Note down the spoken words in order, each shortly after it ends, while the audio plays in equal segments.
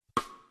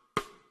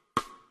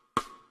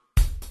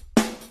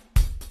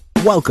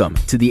Welcome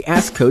to the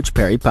Ask Coach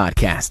Perry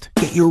podcast.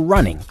 Get your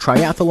running,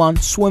 triathlon,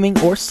 swimming,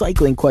 or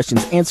cycling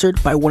questions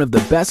answered by one of the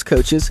best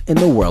coaches in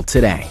the world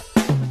today.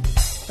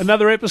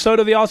 Another episode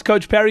of the Ask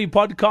Coach Perry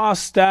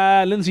podcast.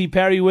 Lindsay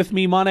Perry with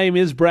me. My name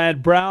is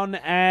Brad Brown.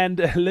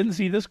 And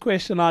Lindsay, this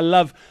question I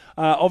love.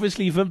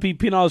 Obviously, Wimpy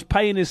Pienaar's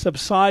pain is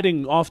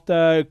subsiding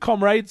after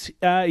Comrades.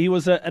 He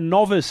was a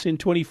novice in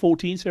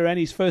 2014, so ran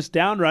his first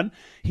down run.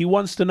 He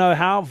wants to know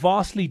how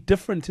vastly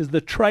different is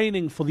the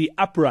training for the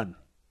up run?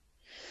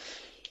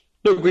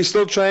 Look, we're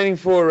still training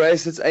for a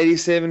race that's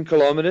 87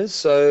 kilometers.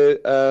 So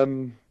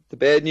the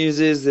bad news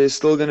is there's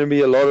still going to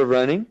be a lot of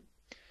running.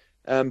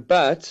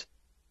 But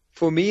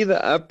for me,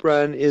 the up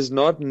run is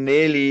not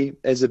nearly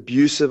as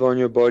abusive on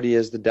your body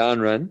as the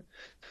down run.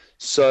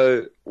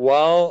 So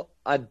while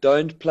I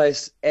don't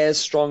place as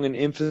strong an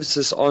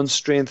emphasis on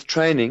strength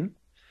training,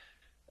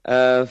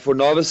 for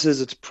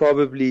novices, it's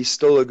probably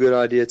still a good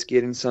idea to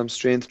get in some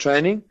strength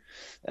training.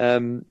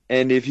 And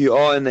if you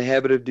are in the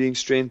habit of doing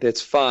strength,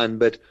 that's fine.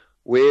 But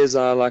whereas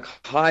I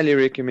highly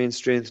recommend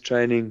strength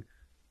training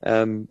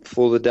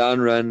for the down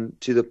run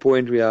to the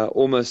point where I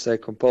almost say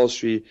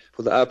compulsory.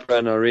 For the up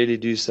run, I really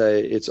do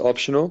say it's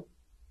optional.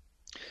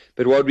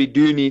 But what we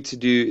do need to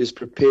do is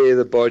prepare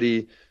the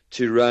body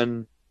to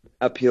run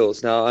up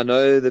hills. Now, I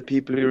know the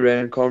people who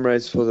ran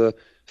Comrades for the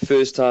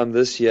first time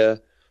this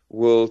year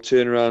will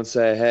turn around and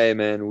say, hey,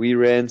 man, we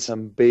ran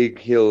some big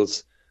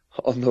hills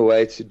on the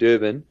way to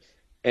Durban.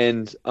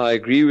 And I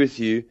agree with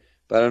you.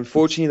 But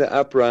unfortunately, the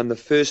up run, the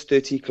first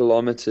 30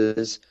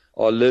 kilometers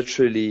are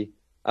literally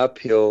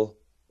uphill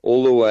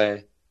all the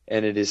way,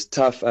 and it is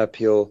tough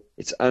uphill.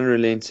 It's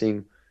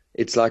unrelenting.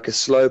 It's like a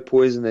slow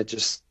poison that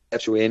just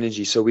saps your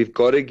energy. So we've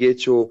got to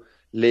get your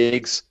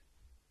legs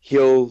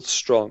hill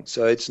strong.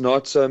 So it's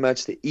not so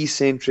much the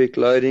eccentric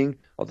loading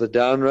of the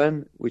down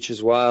run, which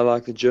is why I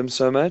like the gym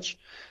so much.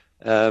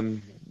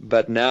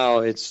 But now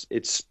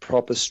it's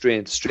proper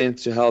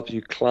strength to help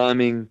you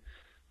climbing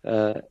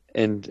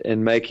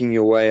and making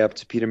your way up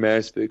to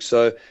Pietermaritzburg.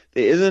 So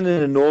there isn't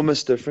an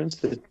enormous difference.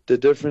 The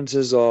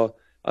differences are,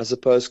 I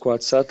suppose,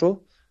 quite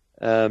subtle.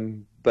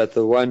 But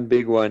the one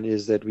big one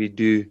is that we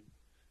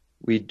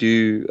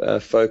do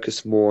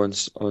focus more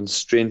on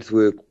strength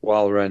work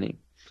while running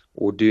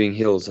or doing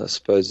hills, I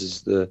suppose,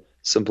 is the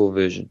simple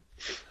version.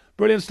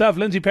 Brilliant stuff.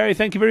 Lindsay Perry,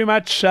 thank you very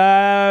much.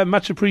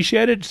 Much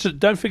appreciated. So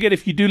don't forget,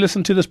 if you do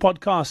listen to this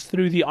podcast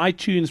through the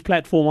iTunes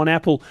platform on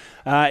Apple,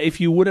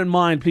 if you wouldn't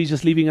mind, please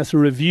just leaving us a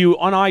review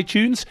on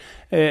iTunes.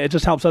 It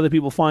just helps other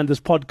people find this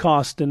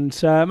podcast and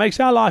makes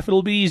our life a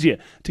little bit easier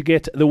to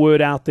get the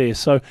word out there.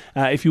 So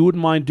if you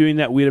wouldn't mind doing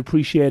that, we'd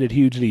appreciate it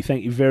hugely.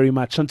 Thank you very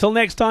much. Until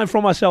next time,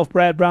 from myself,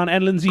 Brad Brown,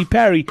 and Lindsay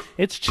Perry,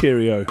 it's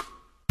cheerio.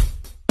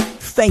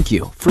 Thank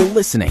you for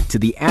listening to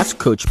the Ask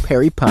Coach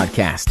Perry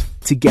podcast.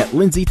 To get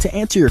Lindsay to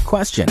answer your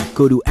question,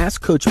 go to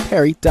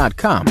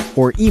AskCoachPerry.com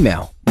or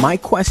email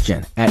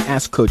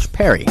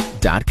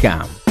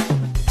myquestion@AskCoachPerry.com.